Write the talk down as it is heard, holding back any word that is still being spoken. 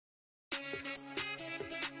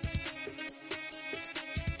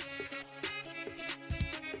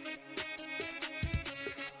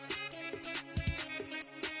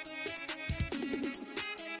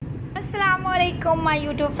Assalamu alaikum my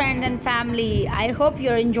YouTube friends and family. I hope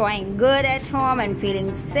you're enjoying good at home and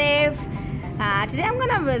feeling safe. Today I'm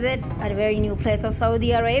gonna visit a very new place of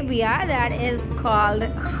Saudi Arabia that is called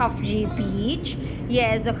Khafji Beach.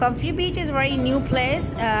 Yes, the Khafji Beach is a very new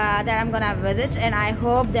place that I'm gonna visit, and I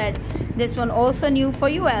hope that this one also new for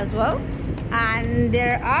you as well. And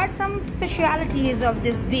there are some specialities of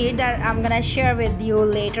this beach that I'm gonna share with you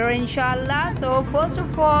later, inshallah. So first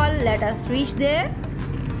of all, let us reach there.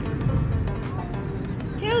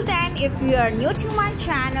 Till then, if you are new to my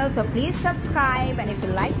channel, so please subscribe, and if you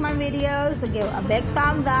like my videos, so give a big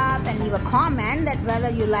thumbs up and leave a comment that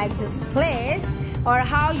whether you like this place or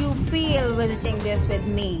how you feel visiting this with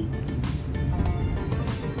me.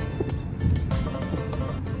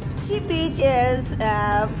 Khafji Beach is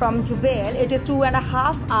from Jubail. It is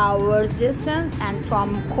 2.5 hours distance, and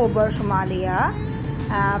from Khobar, Somalia,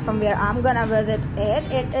 from where I'm gonna visit it,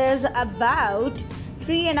 it is about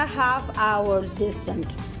 3.5 hours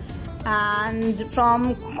distant. And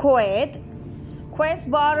from Kuwait's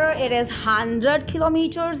border, it is 100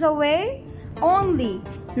 kilometers away only.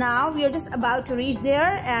 Now we are just about to reach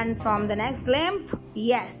there, and from the next glimpse,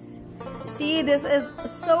 yes, see, this is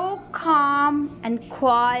so calm and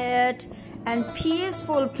quiet and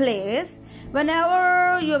peaceful place.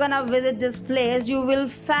 Whenever you're gonna visit this place, you will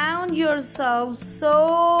find yourself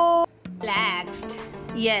so relaxed.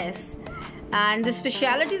 Yes. And the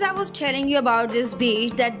specialities I was telling you about this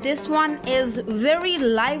beach, that this one is very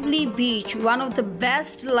lively beach, one of the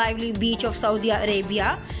best lively beach of Saudi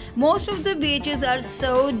Arabia. Most of the beaches are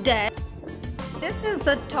so dead. This is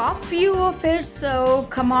the top view of it, so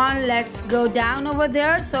come on, let's go down over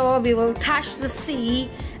there. So we will touch the sea,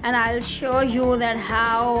 and I'll show you that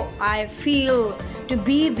how I feel to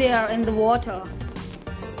be there in the water.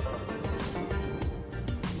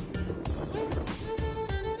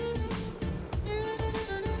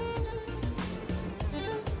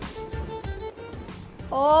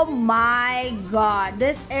 Oh my god,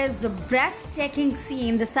 this is the breathtaking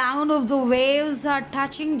scene. The sound of the waves are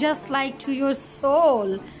touching just like to your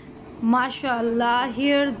soul. Mashallah,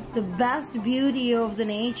 here the best beauty of the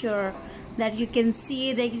nature that you can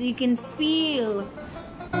see, that you can feel.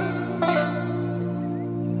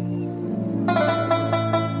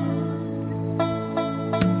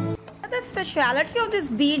 The speciality of this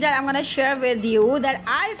beach that I'm gonna share with you, that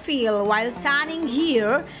I feel while standing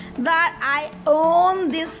here that I own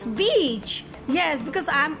this beach. Yes, because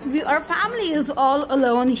our family is all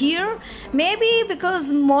alone here. Maybe because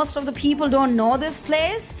most of the people don't know this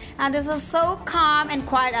place, and this is so calm and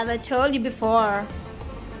quiet, as I told you before.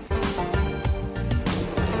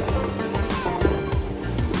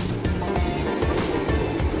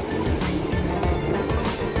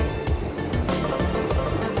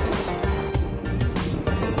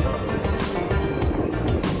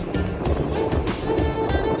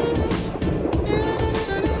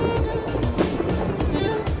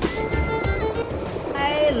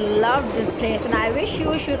 Love this place, and I wish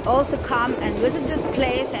you should also come and visit this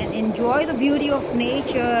place and enjoy the beauty of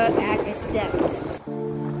nature at its depths.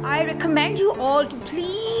 I recommend you all to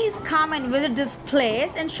please come and visit this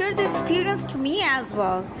place and share the experience to me as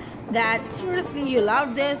well, that seriously you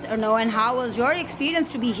love this or no, and how was your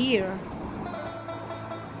experience to be here.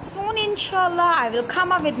 Soon inshallah I will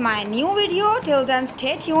come up with my new video. Till then,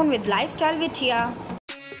 stay tuned with Lifestyle with Tia.